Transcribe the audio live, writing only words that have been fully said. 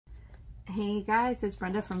Hey guys, it's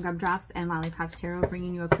Brenda from Gumdrops and Lollipops Tarot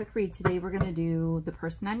bringing you a quick read. Today we're going to do the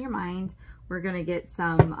person on your mind. We're going to get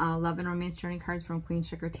some love and romance journey cards from Queen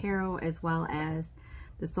Sugar Tarot, as well as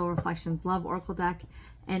the Soul Reflections Love Oracle deck.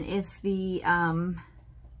 And if the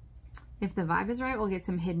vibe is right, we'll get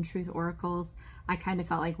some Hidden Truth Oracles. I kind of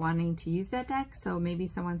felt like wanting to use that deck, so maybe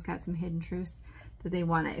someone's got some hidden truths that they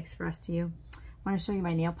want to express to you. I want to show you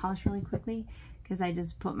my nail polish really quickly, because I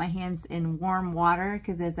just put my hands in warm water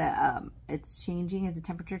because it's changing, as the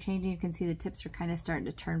temperature changing. You can see the tips are kind of starting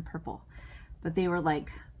to turn purple, but they were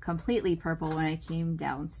like completely purple when I came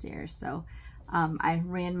downstairs. So I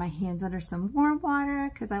ran my hands under some warm water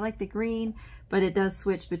because I like the green, but it does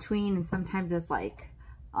switch between, and sometimes it's like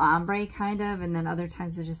ombre kind of, and then other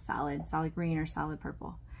times it's just solid green or solid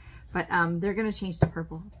purple. But they're gonna change to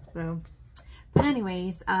purple. So. But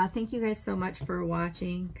anyways, thank you guys so much for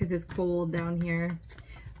watching, because it's cold down here.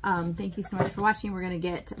 Thank you so much for watching. We're going to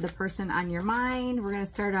get the person on your mind. We're going to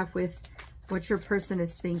start off with what your person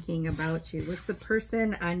is thinking about you. What's the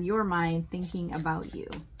person on your mind thinking about you?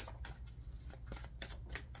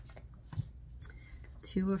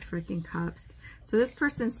 Two of freaking cups. So this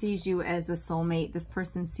person sees you as a soulmate. This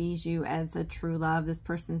person sees you as a true love. This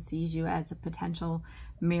person sees you as a potential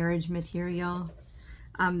marriage material.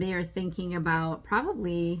 They are thinking about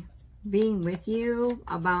probably being with you,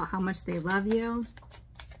 about how much they love you.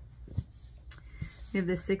 We have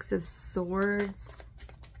the Six of Swords.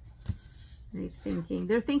 They're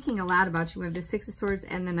thinking a lot about you. We have the Six of Swords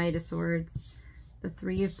and the Knight of Swords, the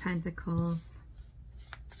Three of Pentacles,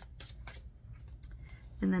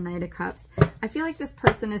 and the Knight of Cups. I feel like this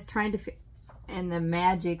person is trying to, and the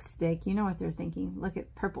Magic Stick, you know what they're thinking. Look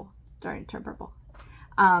at purple, starting to turn purple.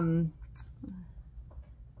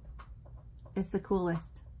 It's the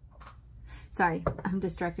coolest. Sorry, I'm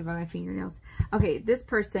distracted by my fingernails. Okay, this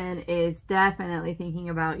person is definitely thinking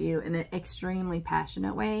about you in an extremely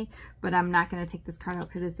passionate way, but I'm not going to take this card out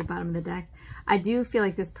because it's the bottom of the deck. I do feel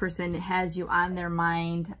like this person has you on their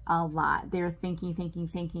mind a lot. They're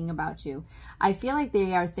thinking about you. I feel like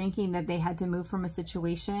they are thinking that they had to move from a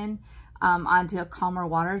situation onto calmer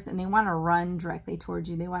waters, and they want to run directly towards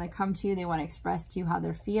you. They want to come to you. They want to express to you how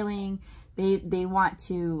they're feeling. They want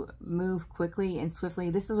to move quickly and swiftly.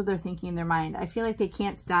 This is what they're thinking in their mind. I feel like they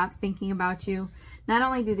can't stop thinking about you. Not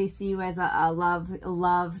only do they see you as a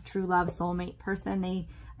true love, soulmate person, they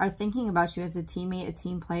are thinking about you as a teammate, a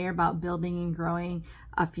team player, about building and growing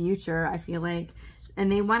a future, I feel like.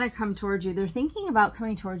 And they want to come towards you. They're thinking about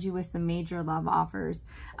coming towards you with some major love offers.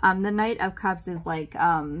 The Knight of Cups is like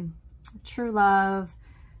true love.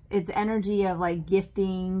 It's energy of like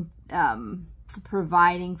gifting,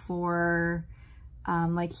 providing for,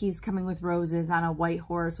 like he's coming with roses on a white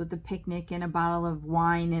horse with a picnic and a bottle of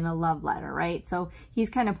wine and a love letter, right? So he's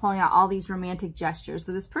kind of pulling out all these romantic gestures.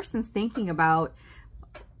 So this person's thinking about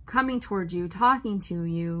coming towards you, talking to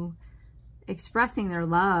you, expressing their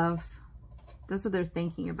love. That's what they're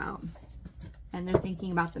thinking about. And they're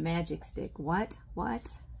thinking about the Magic Stick. What?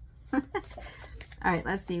 All right,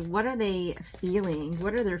 let's see. What are they feeling?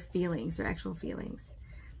 What are their feelings, their actual feelings?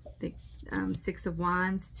 The Six of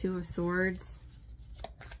Wands, Two of Swords,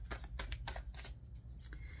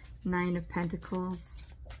 Nine of Pentacles,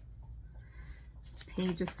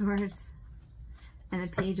 Page of Swords, and the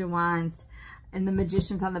Page of Wands, and the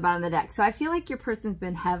Magician's on the bottom of the deck. So I feel like your person's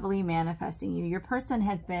been heavily manifesting you. Your person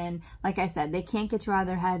has been, like I said, they can't get you out of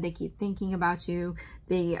their head. They keep thinking about you.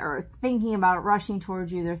 They are thinking about rushing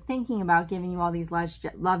towards you. They're thinking about giving you all these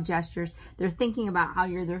love gestures. They're thinking about how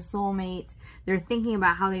you're their soulmate. They're thinking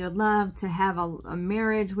about how they would love to have a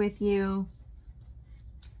marriage with you.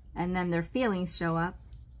 And then their feelings show up,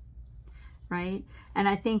 right? And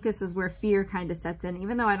I think this is where fear kind of sets in,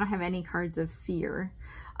 even though I don't have any cards of fear.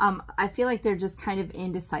 I feel like they're just kind of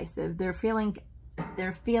indecisive. They're feeling that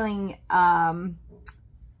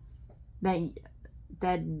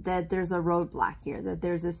there's a roadblock here, that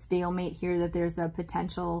there's a stalemate here, that there's a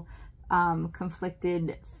potential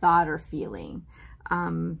conflicted thought or feeling.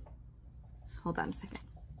 Hold on a second.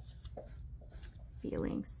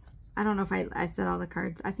 Feelings. I don't know if I said all the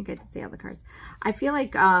cards. I think I did say all the cards. I feel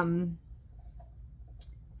like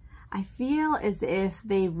I feel as if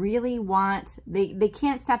they really want, they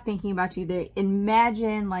can't stop thinking about you. They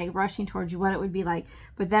imagine like rushing towards you, what it would be like.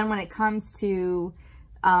 But then when it comes to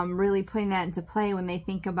really putting that into play, when they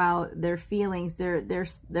think about their feelings,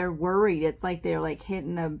 they're worried. It's like they're like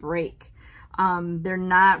hitting the brake. They're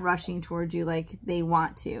not rushing towards you like they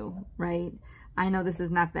want to, right? I know this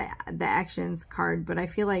is not the actions card, but I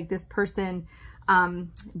feel like this person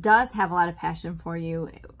does have a lot of passion for you.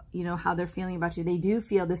 You know, how they're feeling about you. They do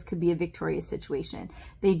feel this could be a victorious situation.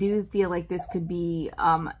 They do feel like this could be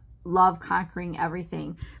love conquering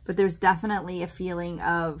everything, but there's definitely a feeling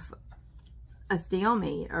of a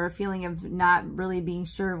stalemate, or a feeling of not really being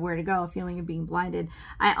sure of where to go, a feeling of being blinded.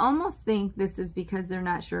 I almost think this is because they're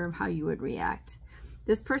not sure of how you would react.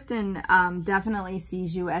 This person definitely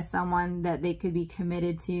sees you as someone that they could be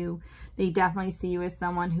committed to. They definitely see you as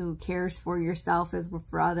someone who cares for yourself as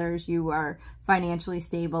for others. You are financially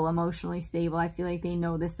stable, emotionally stable. I feel like they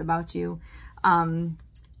know this about you.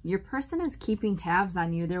 Your person is keeping tabs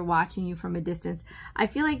on you. They're watching you from a distance. I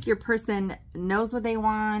feel like your person knows what they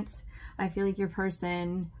want. I feel like your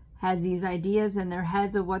person has these ideas in their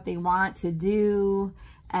heads of what they want to do,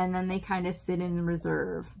 and then they kind of sit in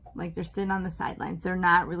reserve. Like they're sitting on the sidelines. They're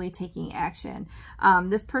not really taking action.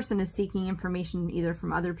 This person is seeking information either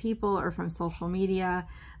from other people or from social media,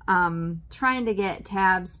 trying to get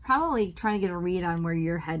tabs, probably trying to get a read on where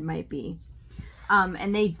your head might be.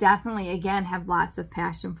 And they definitely, again, have lots of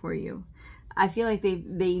passion for you. I feel like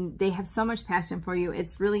they have so much passion for you.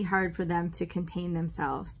 It's really hard for them to contain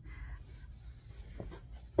themselves.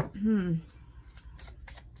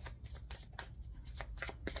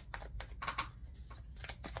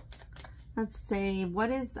 Let's say, what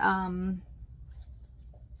is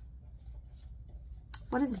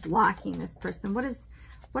blocking this person?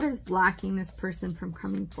 What is blocking this person from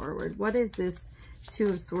coming forward? What is this Two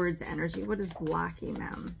of Swords energy? What is blocking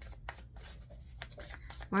them?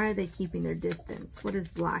 Why are they keeping their distance? What is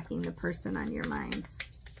blocking the person on your mind?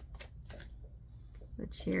 The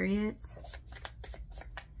Chariot,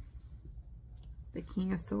 the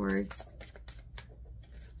King of Swords,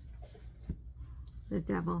 the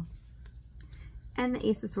Devil, and the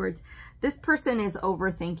Ace of Swords. This person is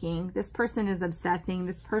overthinking. This person is obsessing.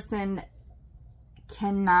 This person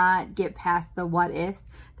cannot get past the what ifs.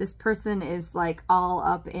 This person is like all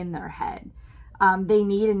up in their head. They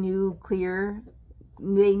need a new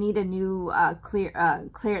they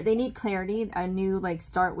need clarity, a new like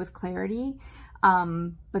start with clarity.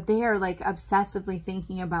 But they are like obsessively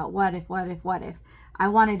thinking about what if. I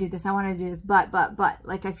want to do this, I want to do this, but,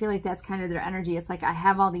 like, I feel like that's kind of their energy. It's like, I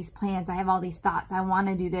have all these plans, I have all these thoughts, I want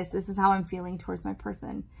to do this, this is how I'm feeling towards my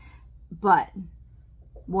person, but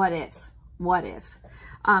what if?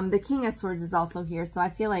 The King of Swords is also here, so I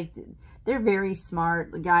feel like they're very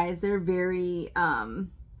smart, guys. They're very,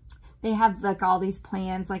 they have like all these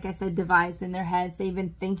plans, like I said, devised in their heads. They've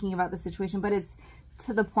been thinking about the situation, but it's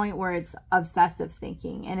to the point where it's obsessive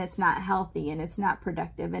thinking, and it's not healthy, and it's not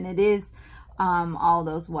productive, and it is all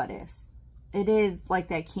those what ifs. It is like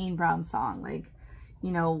that Kane Brown song, like,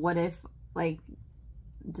 you know, what if, like,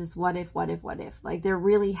 just what if, like they're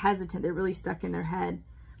really hesitant, they're really stuck in their head,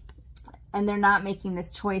 and they're not making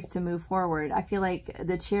this choice to move forward. I feel like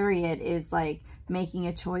the Chariot is like making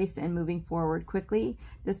a choice and moving forward quickly.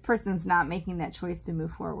 This person's not making that choice to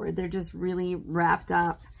move forward. They're just really wrapped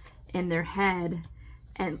up in their head,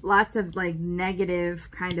 and lots of like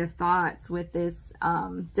negative kind of thoughts with this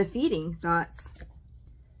defeating thoughts.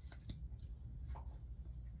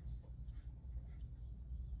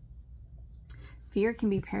 Fear can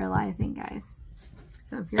be paralyzing, guys.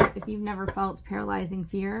 So if you've never felt paralyzing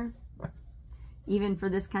fear, even for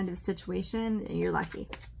this kind of situation, you're lucky.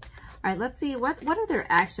 All right, let's see what are their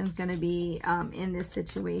actions going to be in this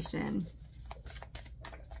situation.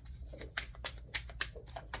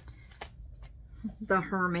 The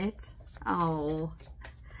Hermit. Oh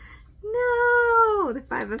no, the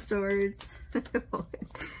Five of Swords.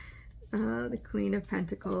 The Queen of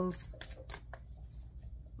Pentacles,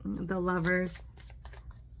 the Lovers,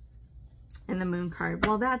 and the Moon card.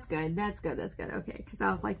 Well, that's good. That's good. Okay, because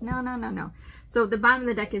I was like, no. So the bottom of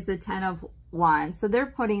the deck is the Ten of Wands. So they're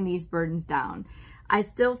putting these burdens down. I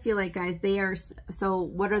still feel like, guys, they are, so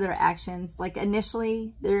what are their actions? Like,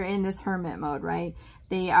 initially, they're in this hermit mode, right?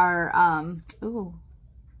 They are, ooh,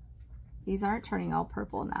 these aren't turning all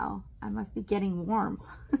purple now. I must be getting warm.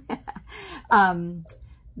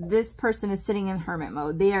 This person is sitting in hermit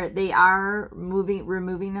mode. They are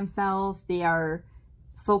removing themselves. They are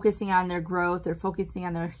focusing on their growth. They're focusing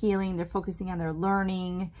on their healing. They're focusing on their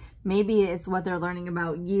learning. Maybe it's what they're learning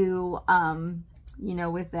about you, you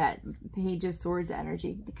know, with that Page of Swords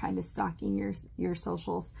energy, the kind of stalking your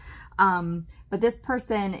socials. But this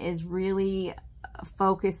person is really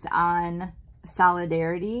focused on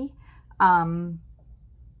solidarity, and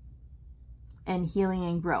healing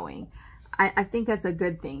and growing. I think that's a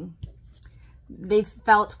good thing. They've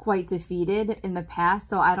felt quite defeated in the past,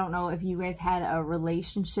 so I don't know if you guys had a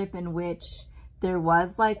relationship in which there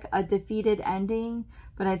was like a defeated ending,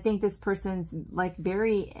 but I think this person's like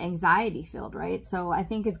very anxiety filled, right? So I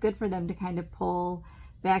think it's good for them to kind of pull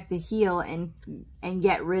back to heal and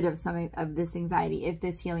get rid of some of this anxiety if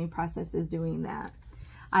this healing process is doing that.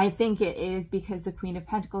 I think it is because the Queen of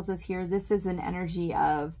Pentacles is here. This is an energy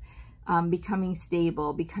of becoming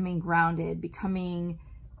stable, becoming grounded, becoming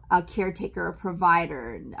a caretaker, a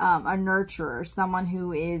provider, a nurturer, someone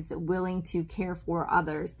who is willing to care for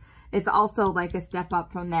others. It's also like a step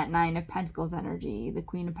up from that Nine of Pentacles energy, the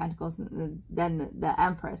Queen of Pentacles, and then the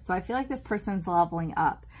Empress. So I feel like this person's leveling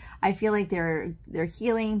up. I feel like they're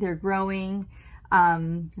healing, they're growing,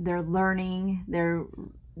 they're learning, they're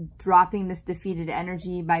dropping this defeated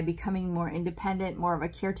energy by becoming more independent, more of a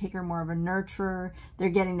caretaker, more of a nurturer. They're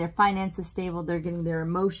getting their finances stable, they're getting their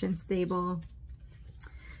emotions stable.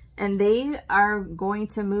 And they are going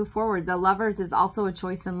to move forward. The Lovers is also a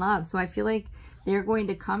choice in love. So I feel like they're going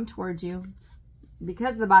to come towards you.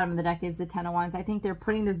 Because the bottom of the deck is the Ten of Wands, I think they're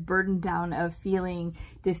putting this burden down of feeling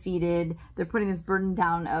defeated. They're putting this burden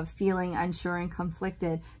down of feeling unsure and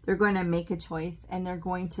conflicted. They're going to make a choice and they're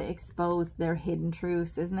going to expose their hidden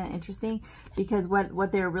truths. Isn't that interesting? Because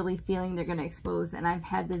what they're really feeling, they're going to expose. And I've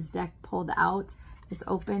had this deck pulled out. It's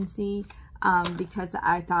open, see? Because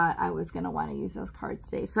I thought I was going to want to use those cards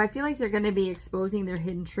today. So I feel like they're going to be exposing their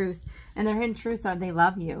hidden truths. And their hidden truths are they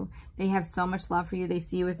love you. They have so much love for you. They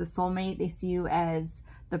see you as a soulmate. They see you as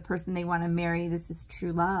the person they want to marry. This is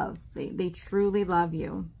true love. They truly love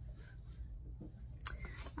you.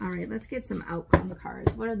 All right, let's get some outcome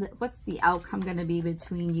cards. What's the outcome going to be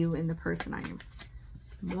between you and the person I am?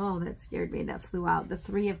 Whoa, that scared me. That flew out. The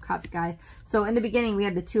Three of Cups, guys. So in the beginning, we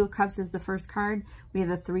had the Two of Cups as the first card. We have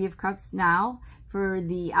the Three of Cups now for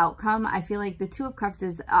the outcome. I feel like the Two of Cups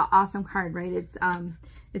is an awesome card, right?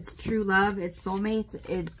 It's true love. It's soulmates.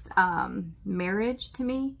 It's marriage to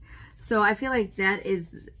me. So I feel like that is,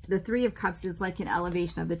 the Three of Cups is like an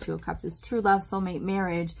elevation of the Two of Cups. It's true love, soulmate,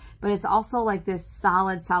 marriage, but it's also like this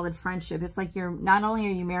solid friendship. It's like not only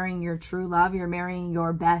are you marrying your true love, you're marrying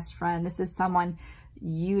your best friend. This is someone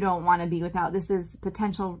you don't want to be without. This is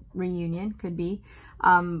potential reunion, could be.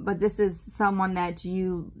 But this is someone that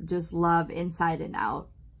you just love inside and out.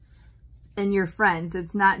 And your friends,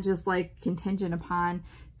 it's not just like contingent upon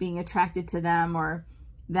being attracted to them or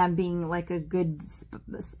them being like a good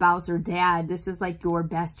spouse or dad. This is like your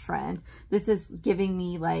best friend. This is giving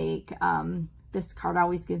me like, this card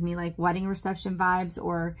always gives me like wedding reception vibes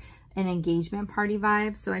or an engagement party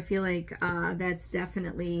vibe. So I feel like that's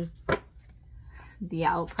definitely the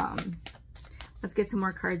outcome. Let's get some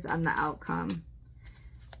more cards on the outcome.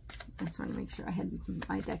 I just want to make sure I had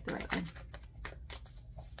my deck the right way.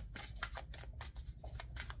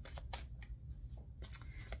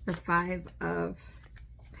 The Five of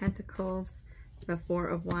Pentacles, the Four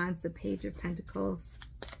of Wands, the Page of Pentacles,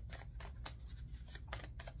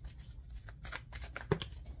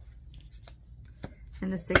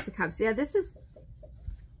 and the Six of Cups. Yeah, this is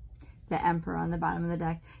the Emperor on the bottom of the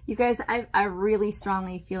deck. You guys, I really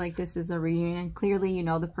strongly feel like this is a reunion. Clearly, you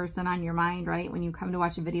know the person on your mind, right? When you come to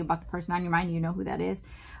watch a video about the person on your mind, you know who that is.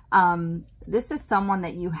 This is someone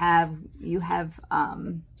that you have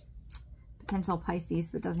potential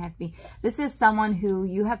Pisces, but it doesn't have to be. This is someone who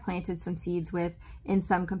you have planted some seeds with in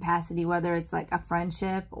some capacity, whether it's like a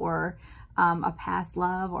friendship or a past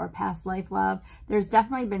love or a past life love. There's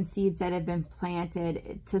definitely been seeds that have been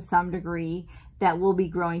planted to some degree that will be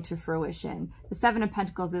growing to fruition. The Seven of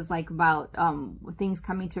Pentacles is like about things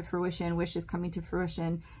coming to fruition, wishes coming to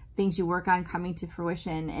fruition, things you work on coming to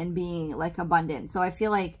fruition and being like abundant. So I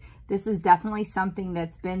feel like this is definitely something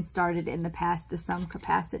that's been started in the past to some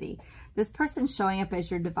capacity. This person's showing up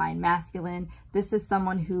as your divine masculine. This is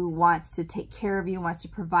someone who wants to take care of you, wants to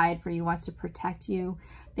provide for you, wants to protect you.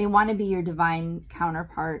 They want to be your divine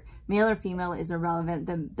counterpart. Male or female is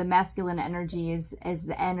irrelevant. The masculine energy is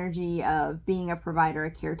the energy of being a provider,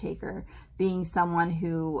 a caretaker, being someone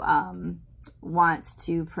who wants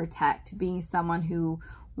to protect, being someone who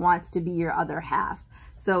wants to be your other half.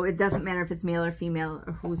 So it doesn't matter if it's male or female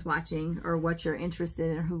or who's watching or what you're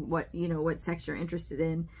interested in or what sex you're interested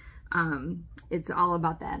in. It's all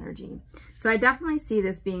about the energy. So I definitely see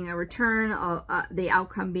this being a return, the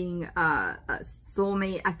outcome being a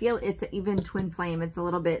soulmate. I feel it's even twin flame. It's a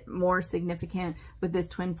little bit more significant with this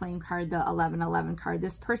twin flame card, the 1111 card.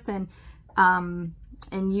 This person and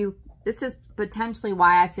you, this is potentially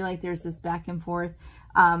why I feel like there's this back and forth.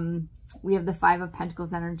 We have the Five of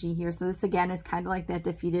Pentacles energy here. So this again is kind of like that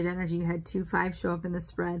defeated energy. You had 2 5s show up in the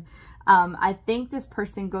spread. I think this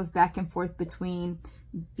person goes back and forth between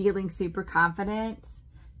feeling super confident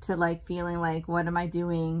to like feeling like, what am I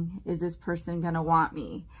doing? Is this person going to want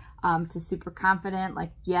me? To super confident,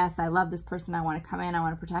 like, yes, I love this person. I want to come in. I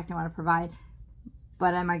want to protect. I want to provide.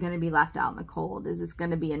 But am I going to be left out in the cold? Is this going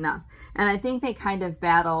to be enough? And I think they kind of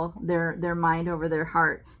battle their mind over their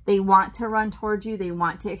heart. They want to run towards you. They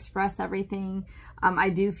want to express everything. I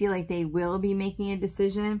do feel like they will be making a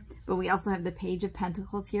decision, but we also have the Page of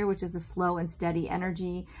Pentacles here, which is a slow and steady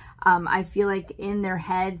energy. I feel like in their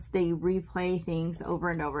heads, they replay things over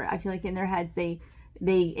and over. I feel like in their heads, they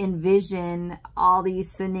envision all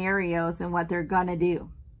these scenarios and what they're gonna do.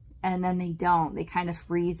 And then they don't. They kind of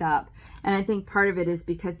freeze up. And I think part of it is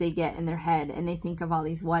because they get in their head and they think of all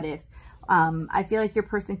these what ifs. I feel like your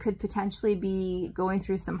person could potentially be going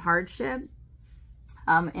through some hardship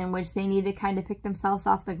in which they need to kind of pick themselves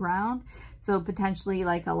off the ground. So potentially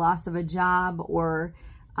like a loss of a job or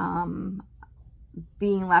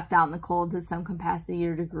being left out in the cold to some capacity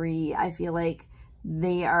or degree. I feel like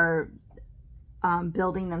they are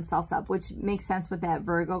building themselves up, which makes sense with that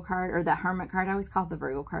Virgo card or that Hermit card. I always call it the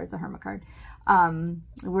Virgo card. It's a Hermit card,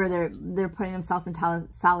 where they're putting themselves in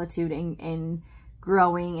solitude and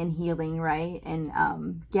growing and healing, right?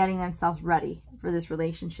 And getting themselves ready for this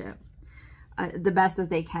relationship the best that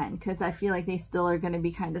they can, because I feel like they still are going to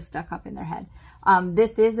be kind of stuck up in their head.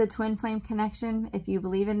 This is a twin flame connection. If you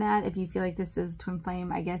believe in that, if you feel like this is twin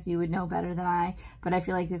flame, I guess you would know better than I, but I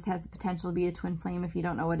feel like this has the potential to be a twin flame. If you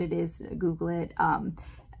don't know what it is, Google it.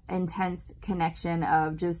 Intense connection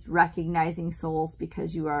of just recognizing souls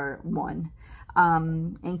because you are one,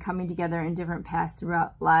 and coming together in different paths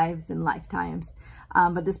throughout lives and lifetimes.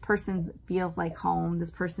 But this person feels like home.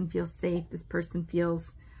 This person feels safe. This person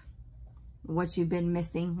feels what you've been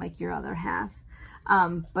missing, like your other half.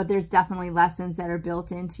 But there's definitely lessons that are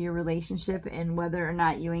built into your relationship, and whether or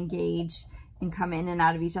not you engage and come in and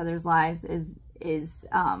out of each other's lives is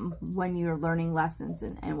when you're learning lessons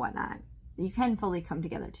and whatnot. You can fully come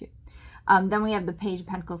together too. Then we have the Page of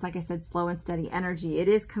Pentacles. Like I said, slow and steady energy. It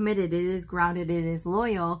is committed, it is grounded, it is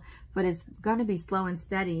loyal, but it's going to be slow and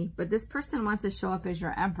steady. But this person wants to show up as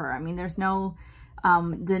your Emperor. I mean, there's no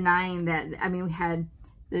denying that. I mean, we had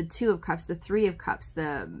the Two of Cups, the Three of Cups,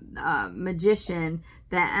 the Magician,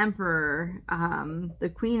 the Emperor, the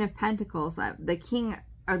Queen of Pentacles, the King,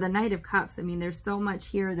 or the Knight of Cups. I mean, there's so much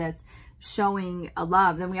here that's showing a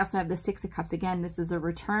love. Then we also have the Six of Cups. Again, this is a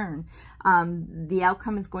return. The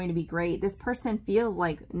outcome is going to be great. This person feels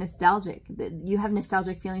like nostalgic. You have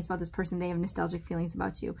nostalgic feelings about this person. They have nostalgic feelings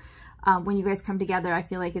about you. When you guys come together, I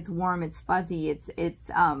feel like it's warm, it's fuzzy,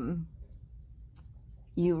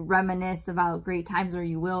 you reminisce about great times, or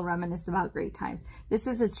you will reminisce about great times. This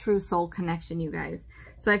is a true soul connection, you guys.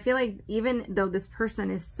 So I feel like even though this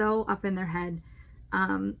person is so up in their head,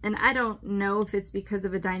 and I don't know if it's because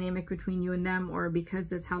of a dynamic between you and them, or because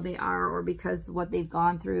that's how they are, or because what they've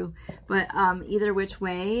gone through, but either which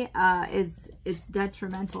way, it's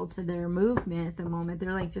detrimental to their movement at the moment.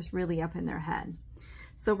 They're like just really up in their head.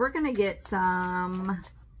 So we're going to get some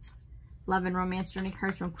Love and Romance Journey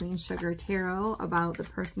cards from Queen Sugar Tarot about the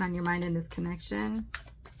person on your mind in this connection.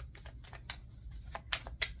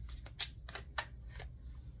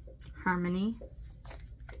 Harmony.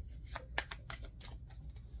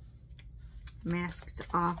 Masked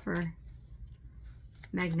Offer.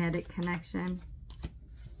 Magnetic Connection.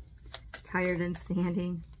 Tired and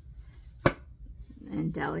Standing.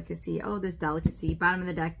 And Delicacy. Oh, this Delicacy. Bottom of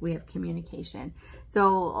the deck, we have Communication.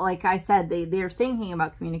 So, like I said, they're thinking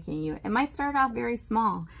about communicating you. It might start off very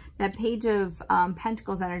small. That Page of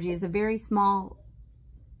Pentacles energy is a very small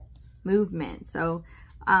movement. So,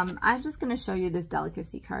 I'm just going to show you this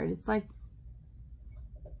Delicacy card. It's like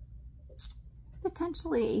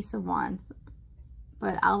potentially Ace of Wands,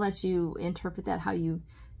 but I'll let you interpret that how you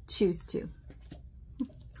choose to.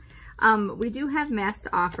 We do have Masked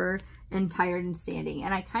Offer and Tired and Standing.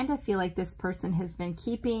 And I kind of feel like this person has been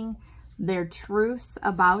keeping their truths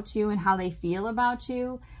about you and how they feel about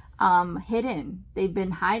you hidden. They've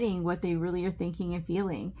been hiding what they really are thinking and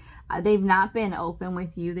feeling. They've not been open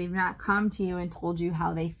with you. They've not come to you and told you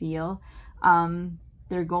how they feel.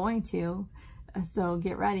 They're going to, so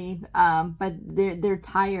get ready. But they're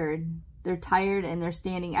tired. They're tired and they're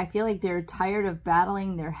standing. I feel like they're tired of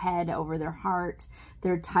battling their head over their heart.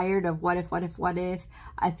 They're tired of what if, what if, what if.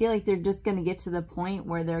 I feel like they're just going to get to the point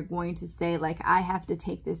where they're going to say, like, I have to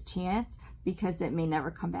take this chance because it may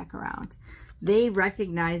never come back around. They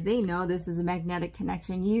recognize, they know this is a magnetic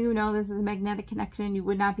connection. You know this is a magnetic connection. You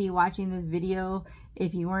would not be watching this video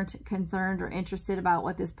if you weren't concerned or interested about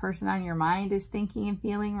what this person on your mind is thinking and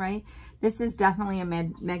feeling, right? This is definitely a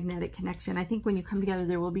magnetic connection. I think when you come together,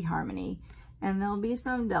 there will be harmony and there'll be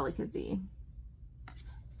some delicacy.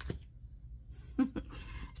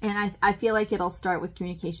 And I feel like it'll start with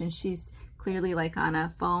communication. She's clearly like on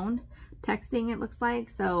a phone texting, it looks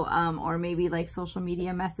like. So, or maybe like social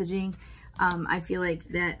media messaging. I feel like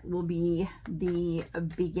that will be the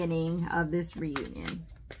beginning of this reunion.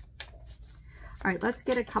 All right, let's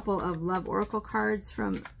get a couple of Love Oracle cards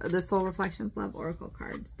from the Soul Reflections Love Oracle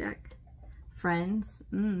cards deck. Friends,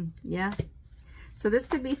 yeah. So this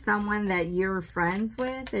could be someone that you're friends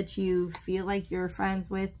with, that you feel like you're friends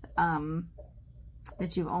with,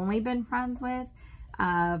 that you've only been friends with,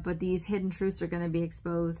 but these hidden truths are going to be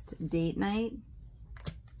exposed. Date night.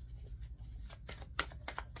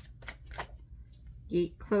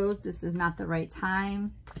 Gate closed. This is not the right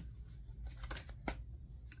time.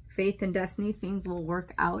 Faith and destiny. Things will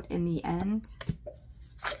work out in the end.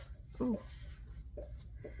 Ooh.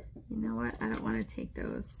 You know what? I don't want to take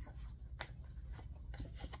those.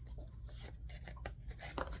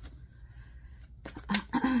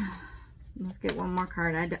 Let's get one more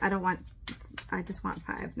card. I don't want, I just want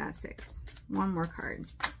 5, not 6. One more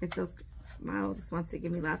card. If those, well, this wants to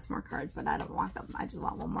give me lots more cards, but I don't want them. I just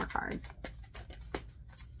want one more card.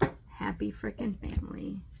 Happy freaking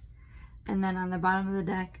family. And then on the bottom of the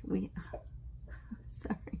deck, we,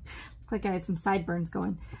 sorry, looked like I had some sideburns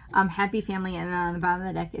going. Happy family, and then on the bottom of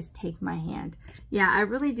the deck is take my hand. Yeah, I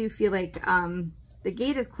really do feel like, the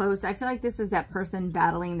gate is closed. I feel like this is that person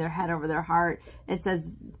battling their head over their heart. It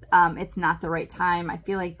says it's not the right time. I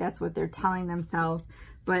feel like that's what they're telling themselves.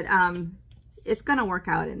 But it's going to work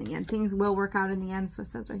out in the end. Things will work out in the end. So it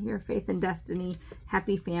says right here, faith and destiny,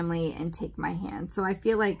 happy family, and take my hand. So I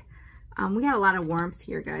feel like we got a lot of warmth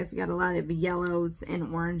here, guys. We got a lot of yellows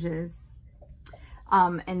and oranges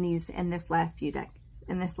in this last deck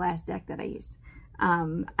that I used.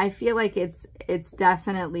 I feel like it's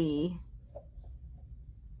definitely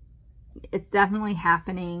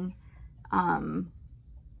happening.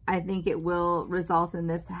 I think it will result in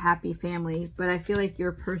this happy family, but I feel like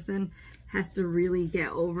your person has to really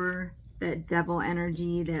get over that devil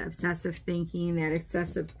energy, that obsessive thinking, that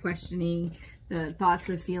excessive questioning, the thoughts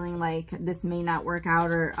of feeling like this may not work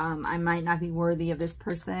out, or I might not be worthy of this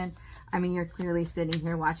person. I mean, you're clearly sitting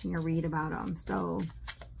here watching a read about them. So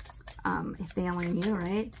if they only knew,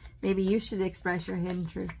 right? Maybe you should express your hidden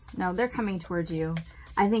truths. No, they're coming towards you.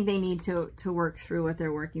 I think they need to work through what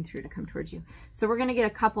they're working through to come towards you. So we're going to get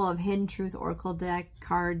a couple of Hidden Truth Oracle deck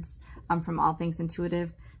cards from All Things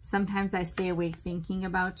Intuitive. Sometimes I stay awake thinking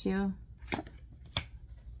about you.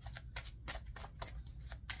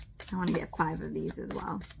 I want to get 5 of these as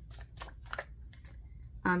well.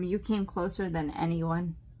 You came closer than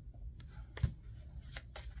anyone.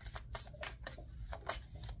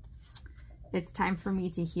 It's time for me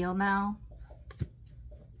to heal now.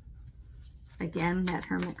 Again, that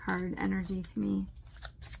Hermit card energy to me.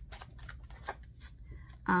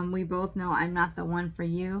 We both know I'm not the one for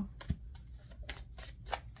you.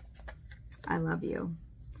 I love you.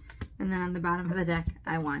 And then on the bottom of the deck,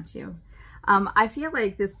 I want you. I feel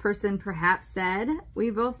like this person perhaps said, we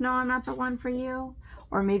both know I'm not the one for you.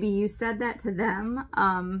 Or maybe you said that to them.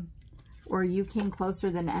 Or you came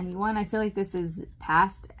closer than anyone. I feel like this is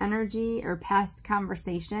past energy or past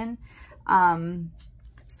conversation.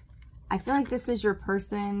 I feel like this is your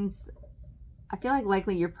person's, I feel like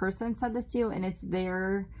likely your person said this to you, and it's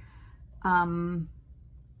their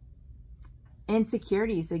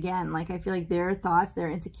insecurities again. Like I feel like their thoughts, their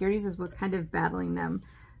insecurities is what's kind of battling them.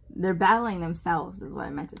 They're battling themselves is what I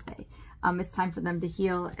meant to say. It's time for them to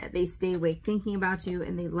heal. They stay awake thinking about you,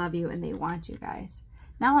 and they love you, and they want you guys.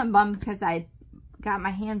 Now I'm bummed because I got my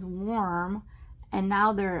hands warm, and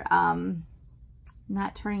now they're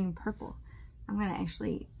not turning purple. I'm gonna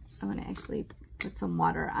actually put some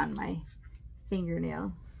water on my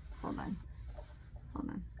fingernail. Hold on.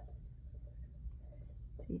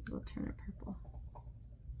 See if it will turn it purple.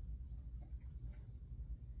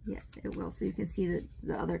 Yes, it will. So you can see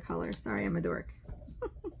the other color. Sorry, I'm a dork.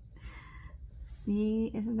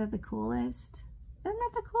 See, isn't that the coolest? Isn't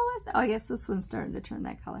that the coolest? Oh, I guess this one's starting to turn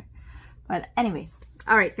that color. But anyways,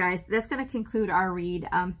 all right, guys, that's going to conclude our read.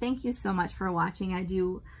 Thank you so much for watching. I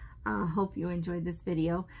do hope you enjoyed this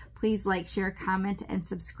video. Please like, share, comment, and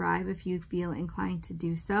subscribe if you feel inclined to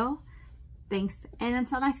do so. Thanks, and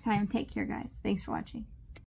until next time, take care, guys. Thanks for watching.